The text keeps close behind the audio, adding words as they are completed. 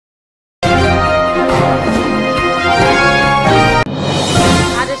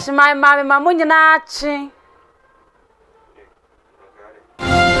my mammy, Mamunachi.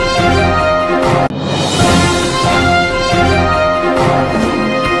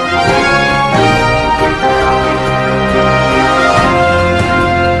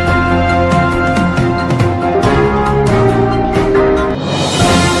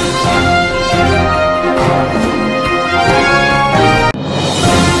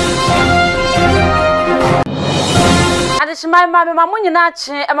 My mammy,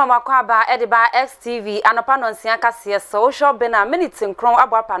 Mamunachi, Emma Makwaba, Ediba, XTV, and a panonsia cassia, social bena, minutes in crown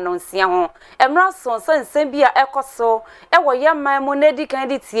about panonsia, and Rasson, son, Sembia, Ecoso, Ewa Yama, Monedi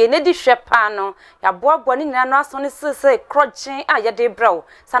Candidate, Nedi Shepano, ya boa bonin and Rasson is say, crotching, aya de bro,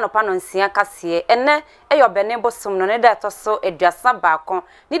 son of panonsia cassia, and ne, Eyo Benebo Sum, no net or so, a dressa bacon,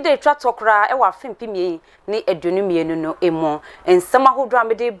 need a tratokra, Ewa Fimpimi, ni a dunumi no emo, and some who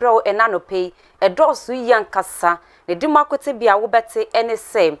dramedy bro, and nanope, a draw sweet young cassa. The Dumakote be a wobete any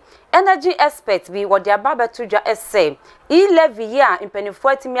same. Energy expert be what their baba tuja essay. Levy ya in penny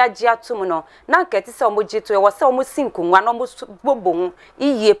 40 mia gia tumuno. Na ketisa omujito was almost sinkum one almost bobon.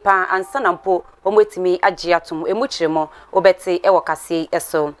 Ye pa and sanampo omwetimi a giatum emuchemo obete ewakasi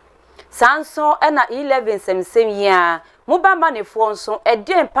eso. Sanso ena 11 same year. Muba money for so a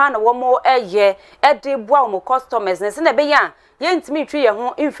dear pan one more a year. A day boa customers and a beyan. Yent me tree a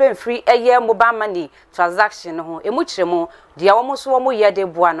home infant free a year mobile money transaction home emuchemo dia almost 1 year de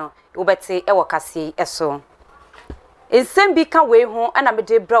buano ubete ewakasi eso. In same bika way home and a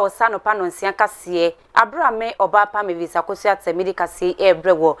bede bro sano panonsia casie Abrame Obaapa Mavis Akosua Atteh medicasi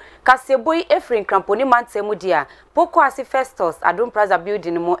ebrewo kasie boy efrin kramponi mantemudia poko asi Festus Adum Plaza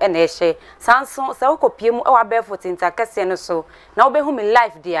building mo eneshe sanso se okopie mu ewa barefoot interkase no so na obehu me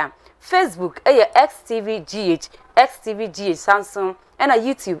live dia Facebook XTVGH Samsung and a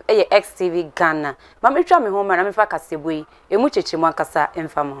YouTube XTV Ghana. Mama try me home and I'm fa kasebui. Emu cheche mo akasa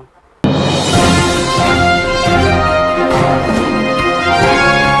enfamo.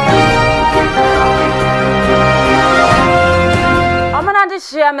 Omana de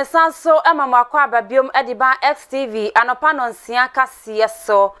share me sanso ema makwa babiom ediba XTV anopa no nsia kase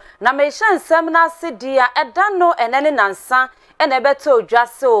so na me hye nsem na sedia edano enene nansa ene beto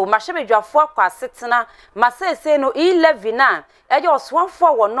dwaso mahye dwafo kwa setena masese no 11 na eje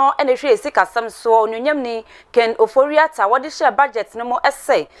oswonfo wo no ene hwe esikasam so onwunyam ni ken oforiata wode share budget no mo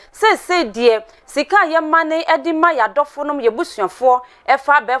ese sese die sika ye mane edi ma yadofo no yebusuafo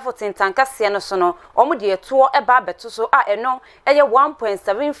efa befo tintankase no so no omo de eto eba beto so a eno eye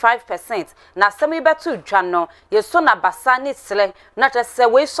 1.75% na semi beto dwa no ye so na basa ni sele na tese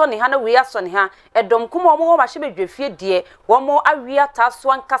we so ni ha na we aso ni ha edom kuma omo mahye bedwefie die wo awia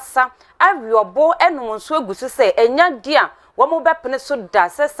taso ankasa awiobo enum nso egusu se enya dia womo bepene so da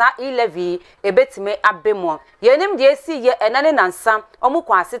sesa 11 ebetime abemo yenim de esi ye enane nansa omo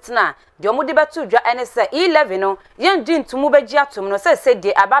kwa asetena de omo de betu dwa ene se 11 no yendi ntumu begi atom no se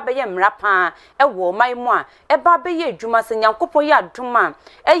de ababe ye mra pa ewo man mu a eba be ye adwuma se nyankopon ye adwuma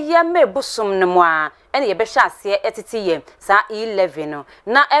eye mebusum ne mu a ene ye be hye ase etete ye sa 11 no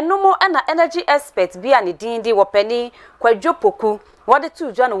na enomo na energy expert bia ne dindi wopani kwadwopoku wade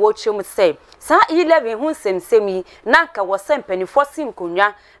tu dwa no wo chemu say sa 11 hu semsemi na ka wo sempani fosim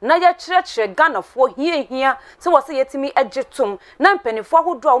konwa na ye kyerɛkyerɛ ganafo hia se wo se yetimi agyetum na mpanifo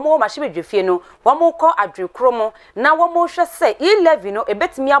ahodo a wo mahye bedwefie no wo mo kɔ adwekro mo na wo mo hwɛ se 11 no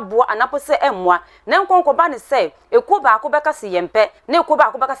ebetimi aboa anapo se emmoa na nkonkoba ne se ekuba akobeka se yempe na ekuba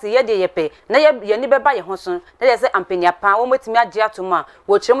akobeka se yede yepe na ye ni beba ye ho so na ye se ampania pa wo metimi agye atom a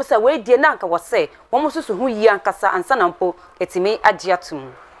wo kyerɛm se we die na nka wo se wo mo susu hu yi ankasa ansa na mpo etimi agye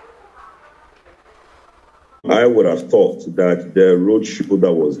atom. I would have thought that the roadshow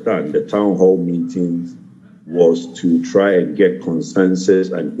that was done, the town hall meetings, was to try and get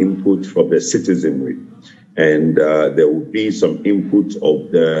consensus and input from the citizenry. And there would be some input of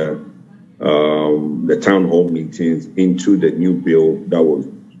the town hall meetings into the new bill that was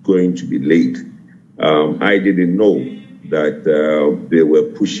going to be laid. I didn't know that they were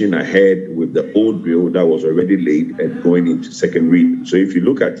pushing ahead with the old bill that was already laid and going into second reading. So if you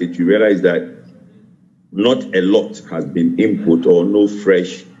look at it, you realize that not a lot has been input or no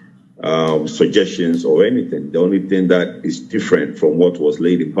fresh suggestions or anything. The only thing that is different from what was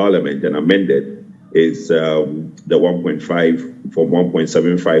laid in Parliament and amended is the 1.5 from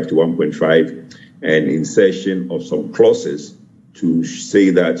 1.75 to 1.5 and insertion of some clauses to say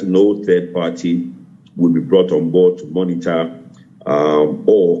that no third party will be brought on board to monitor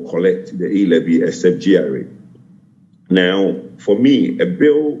or collect the e-levy except GRA. Now, for me, a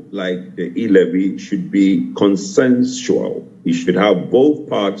bill like the e-levy should be consensual. It should have both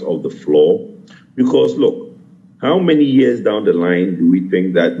parts of the floor because, look, How many years down the line do we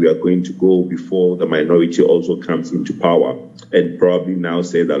think that we are going to go before the minority also comes into power and probably now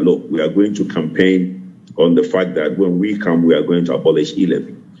say that, look, we are going to campaign on the fact that when we come, we are going to abolish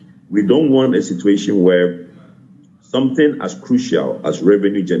e-levy? We don't want a situation where something as crucial as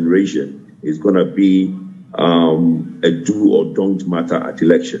revenue generation is going to be a do or don't matter at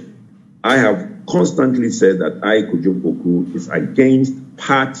election. I have constantly said that Akosua is against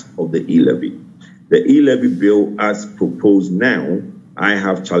part of the e-levy. The e-levy bill as proposed now, I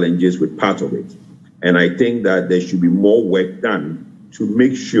have challenges with part of it. And I think that there should be more work done to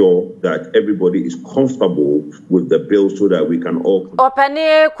make sure that everybody is comfortable with the bill so that we can all...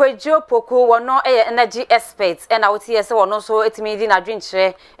 Opene Kwejo Poku wono energy experts and out here so no so etimi na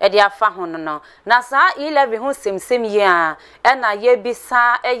dwinkyere e de afa hono no. Na sa e-levy ho semsem ye a na ye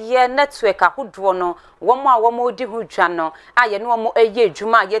bisa eye network ahodo no womo a womo di ho dwa no aye no womo eye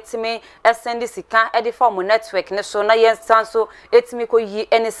adwuma yetimi send sika e de form network ne so na ye san so etimi ko yi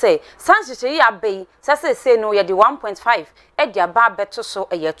ene say san hyehyɛ yi abai say no ye de 1.5 e de aba beto so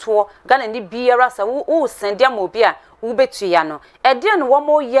eye to Ghana ni biara sa wo send am obi a wo betu ya no e de no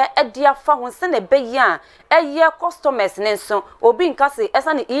womo ye e de afa ho se na be ya eye customers ne so obi nkase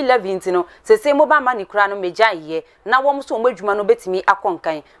esa ne e-levy ntino say mobile money kura no meja ye na womo so omadwuma no betimi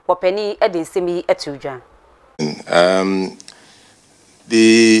akonkan wopani e de nsemi etudwa.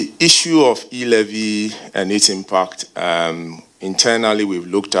 The issue of e-levy and its impact internally we've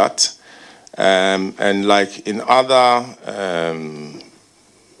looked at, and like in other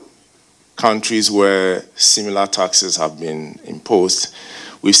countries where similar taxes have been imposed,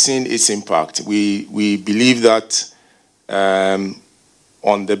 we've seen its impact. We believe that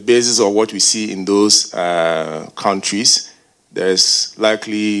on the basis of what we see in those countries, there's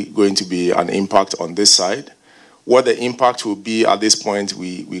likely going to be an impact on this side. What the impact will be at this point,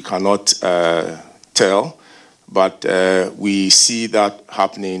 we cannot tell, but we see that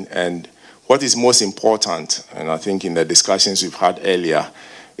happening. And what is most important, and I think in the discussions we've had earlier,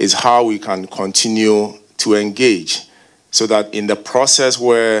 is how we can continue to engage so that in the process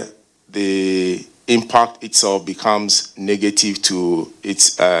where the impact itself becomes negative to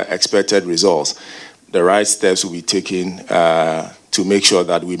its expected results, the right steps will be taken to make sure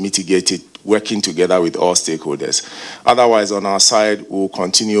that we mitigate it, working together with all stakeholders. Otherwise, on our side, we'll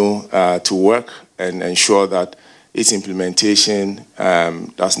continue to work and ensure that its implementation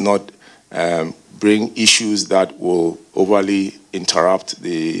does not bring issues that will overly interrupt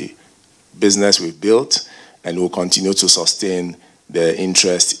the business we've built, and will continue to sustain the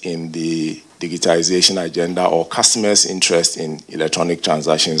interest in the digitization agenda or customers' interest in electronic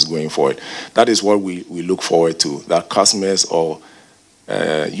transactions going forward. That is what we look forward to, that customers or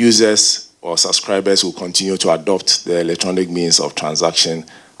users or subscribers will continue to adopt the electronic means of transaction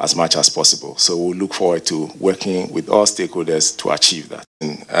as much as possible. So we'll look forward to working with all stakeholders to achieve that.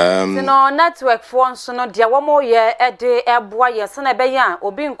 No network for so no dia womo ye e de eboa ye se na be ya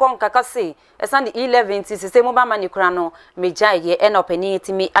obi nkon kakase esan de 11 say mobile money kura no meja ye e na opani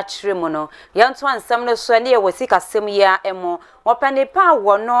timi akire mu no ye nto ansam no so ne ye wasika sem ye emo opani pa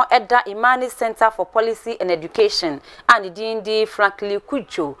wo no eda Imani Center for Policy and Education and di frankly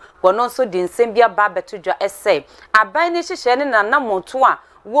kujo wono so di nsem bia ba betudwa essay aban ne hyehye ne nanamonto a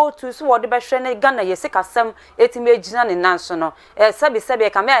wo tu so wo de behwe ne Ghana yesika sem etimi ejina ne nanso no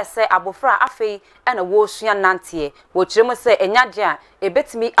sebe ka me say abofra afei ena wo sua nante wo kirem say enyade a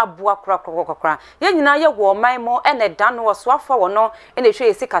ebetimi aboa krakrakrakra ye nyina ye wo man mo ena dan wo so afa wo no ena hwe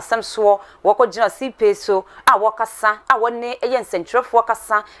yesika sem so wo ko gina CP so a wo kasa a wo ne eye nsentrefo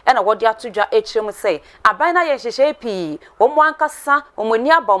kasa ena wo de atodwa ekirem say aban na ye hyehye pi wo mo ankasa wo mo ni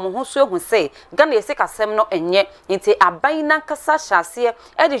aba mo ho so ehun say Ghana yesika sem no enye nti aban na kasa hyase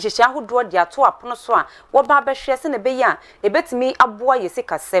e de hyehye ahodo de ato apono so a wo ba behwe se ne be ya ebetimi aboa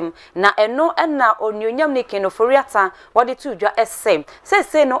yesika sem na eno ena onyonyam ne kenoforiata wo de tudwa essay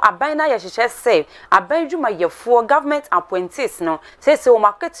say no aban na yehye say aban dwuma yefo government appointees no say o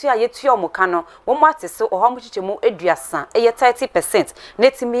market ya yetua mo ka no wo mate so o homo chichemu eduasa eye 30%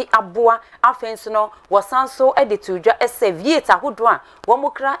 netimi aboa afenso no wo sanso e de tudwa essay vieta hodo a wo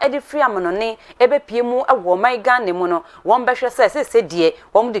mokra e de free amonone ebe piemu e wo man Ghana mu no wo behwe say de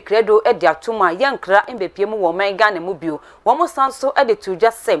wo mo de credo e de atoma yankra embe piemu wo man Ghana mu bio wo mo sanso e de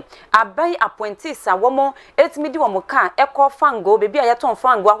tudwa say aban appointees a wo mo etimi di wo mo ka e ko fango bebi a yeton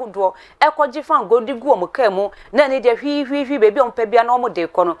fango ahodo ekogi fango di gu omkamu na ne de hwi bebi ompa bia na omde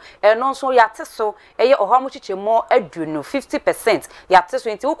ko no eno so yate so eye ohamo chichemo aduno 50% yate so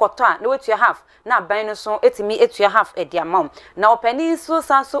nti ukoto a na wetua half na aban no so etimi etua half e dia mam na opani so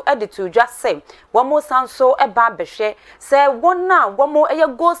sanso editu dwa se womo sanso eba behwe se wona womo eye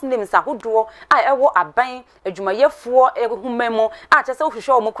ghost names ahodo a ewo aban adwumayefuo ehumemo a chese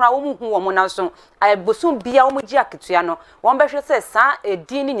ohwehwe omukra womu hu womo na so bosom bia womo gi aketua no won behwe se sa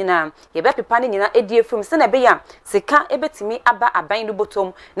edi ni nyina ye be pepa ni nyina edi efum se na be ya sika ebetimi aba aban no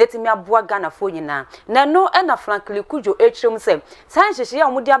botom netimi aboa Ghana fo nyina na no na frankly kujo echirem se san hyehye ya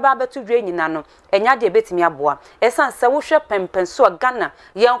omudi aba betu dwe nyina no enya de betimi aboa esan se wo hwe pempenso Ghana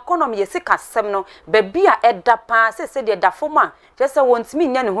ye economy ye sika sem no be bia eda pa se de da foma chese wontimi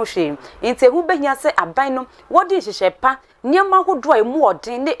nya ne ho hwe nti ehu behia se aban no wodi hyehye pa nyema hodo emu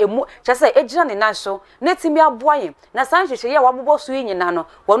odin ne emu chese egira ne nanso netimi aboa ye na san hyehye ya wabobo so nyina no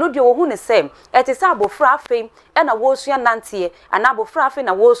wono de wo hu ne se etise abofra afei na wo sua nantie ana abofra afei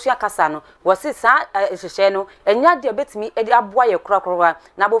na wo sua kasa no wo se sa hyehye no enya de betimi edi aboa ye krokrokwa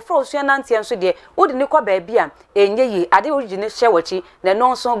na abofra osua nantie nso de wodi ne kwa baabi a enye yi ade oji ne hye wachi na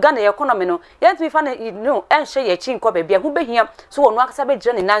no nso Ghana economy no yentimi fa ne no enhye ye chi nkwa baabi a hu behia so wono akasa be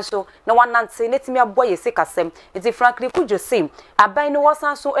gira ne nanso na wanante netimi aboa ye sekasem enti frankly Jose aban no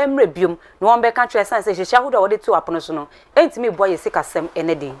wasan so emre biom no won be kan tire san se hyehya hodo wode tu apono so no entimi boa ye sekasem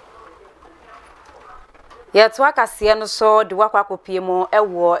enedi yeto akase no so de wakwa kopie mu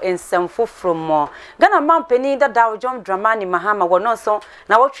ewo ensem foforo mo Ghana mampani da Dow John Dramani Mahama wono so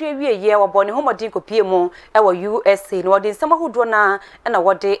na wotwe wieye wo bone homodin kopie mu ewo USA no wode ensem ahodo na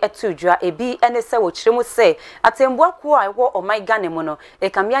wode etudwa ebi ene se wo kiremu se atembua ko a wo o my Ghana mu no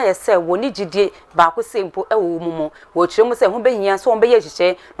ekamia ye se woni gidie ba ko sempo ewo mumu wo kiremu se ho behia so won be ye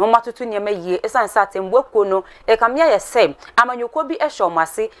hyehyɛ no matoto niam yie esan sa atembua ko no ekamia ye se amanyoko bi ehwe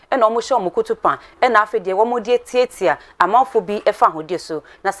omase ena omo hye omokutupa ena afede womodie tietia amanfo bi efa hodie so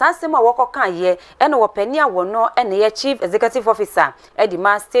na sansem a wokokan ye ena wopani a wono ena ye chief executive officer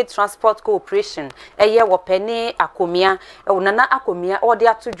edima state transport corporation eye wopani akomia nana akomia ode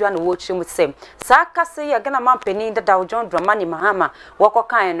atodwa na wo chim sem sa kase ye Ghana mampani da Dow John Dramani Mahama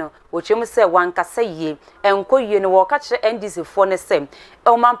wokokan no wo chim se wankasa ye enko ye no woka kire NDC fo ne sem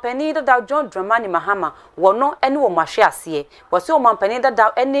o mampani da Dow John Dramani Mahama wono ene wo mahwe ase wo se o mampani da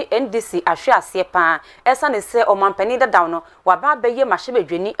Dow ene NDC ahwe ase pa esa ne se o mampani da Dow no waba beye mahwe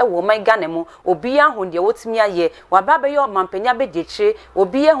bedwani ewo man Ghana mu obi ahonde wotimi aye waba beye o mampani abedekire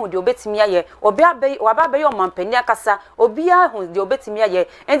obi ahonde obetimi aye waba beye o mampani akasa obi ahonde obetimi aye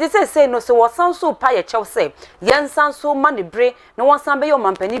enti se no se wo sanso pa ye chew se yen sanso manebre no won san beye o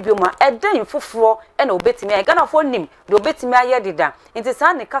mampani bioma eden foforo ena obetimi aye Ghana fo nim de obetimi aye dida enti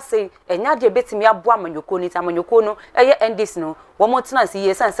sa ne kase enya de obetimi aboa amanyoko ni amanyoko no eye NDC no wo mo tena se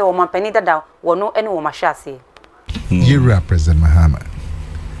ye san se wo mampani da Dow wono ene wo mahwe ase you represent Mahama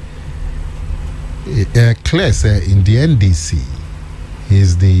Claire said in the NDC he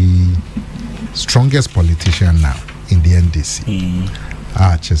is the strongest politician now in the NDC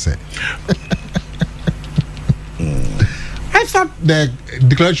Chese I thought the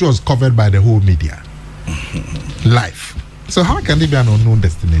declaration was covered by the whole media live. So how can it be an unknown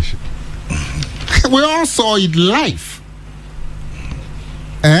destination? We all saw it live.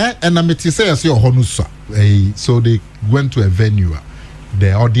 And I'm say so they went to a venue.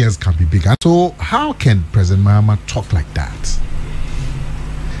 The audience can be bigger. So how can President Mahama talk like that?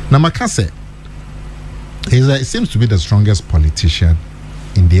 Namakase it seems to be the strongest politician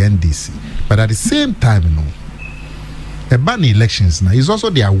in the NDC, but at the same time, the ban elections now is also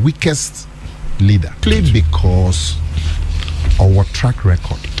their weakest leader, played because of our track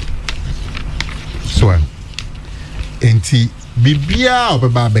record. So, enti bibia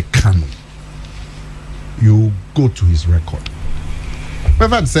obeba kanu, you go to his record.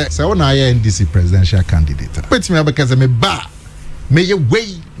 But say when I am NDC presidential candidate, but me because me ba, may you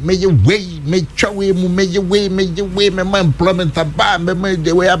way, may trawe mu, may you way, me my employment ba, me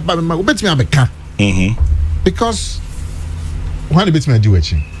the way ba, me bet me abeka. Because when the bit me do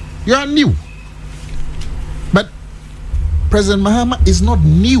it, you are new. But President Mahama is not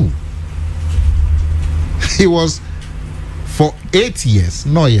new. He was for 8 years,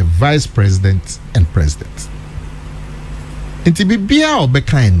 now a vice president and president.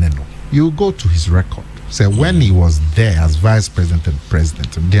 You go to his record. Say when he was there as vice president and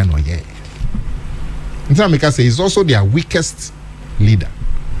president, he's also their weakest leader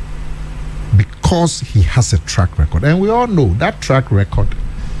because he has a track record. And we all know that track record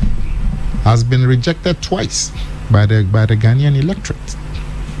has been rejected twice by the Ghanaian electorate.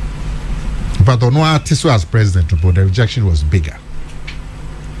 But on Atteh as president, but the rejection was bigger.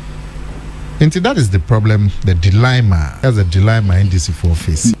 And that is the problem, the dilemma. There's a dilemma NDC for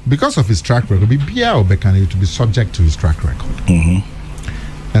face. Because of his track record, Bia Obekane to be subject to his track record.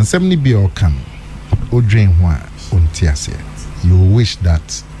 And somebody be or can Odrin Untiase. You wish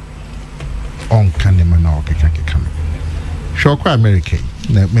that on Kanema or Kakakame. Shokwa America,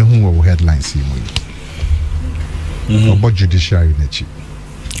 me who headlines him about judiciary in the chip.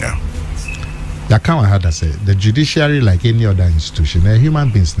 Yeah. That can't have to say the judiciary, like any other institution,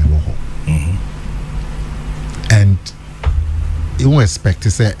 human beings never hold. And you won't expect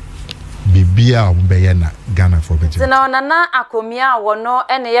to say Bibia Umbeyana Ghana for better. So now Nana Akomia wono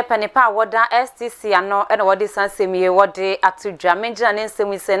ene ye penipa woda STC ano ene wodi sansemi wodi atudwa menjina ne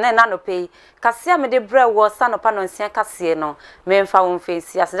nsemi se na no pay kasia me de bre wo sanopa no nsia kasie no memfa wo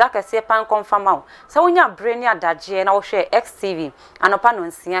mfesi aseda kasie pan confirma wo sa wonya bre ni adaje na wo hwe XTV anopa no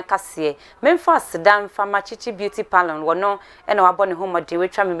nsia kasie memfa aseda mfa machichi beauty salon wono ene wabo ne homode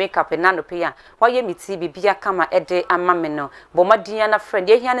wetwa me makeup na no pay a waye miti bibia kama ede amame no bo madinya na friend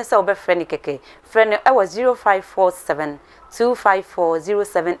ye hia ne se wo be friend keke friend e was 0547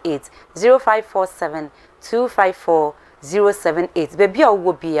 254078 0547 254078 baby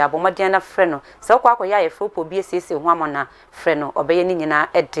owo bia bomadiana freno se kwa akoya ye fropo bia sese ho amona freno obeye ni nyina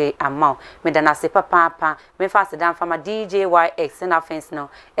ede amao medana se papa me fast dan fama DJYX na fence no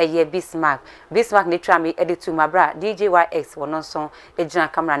eye Bismarck ne twa me ede tu mabra DJYX wono so ejina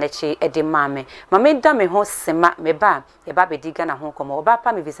camera na chi ede mame mame da me ho sema me ba ye ba bediga na ho komo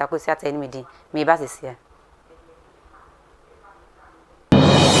Obaapa Mavis Akosua Atteh ni medi me ba sesia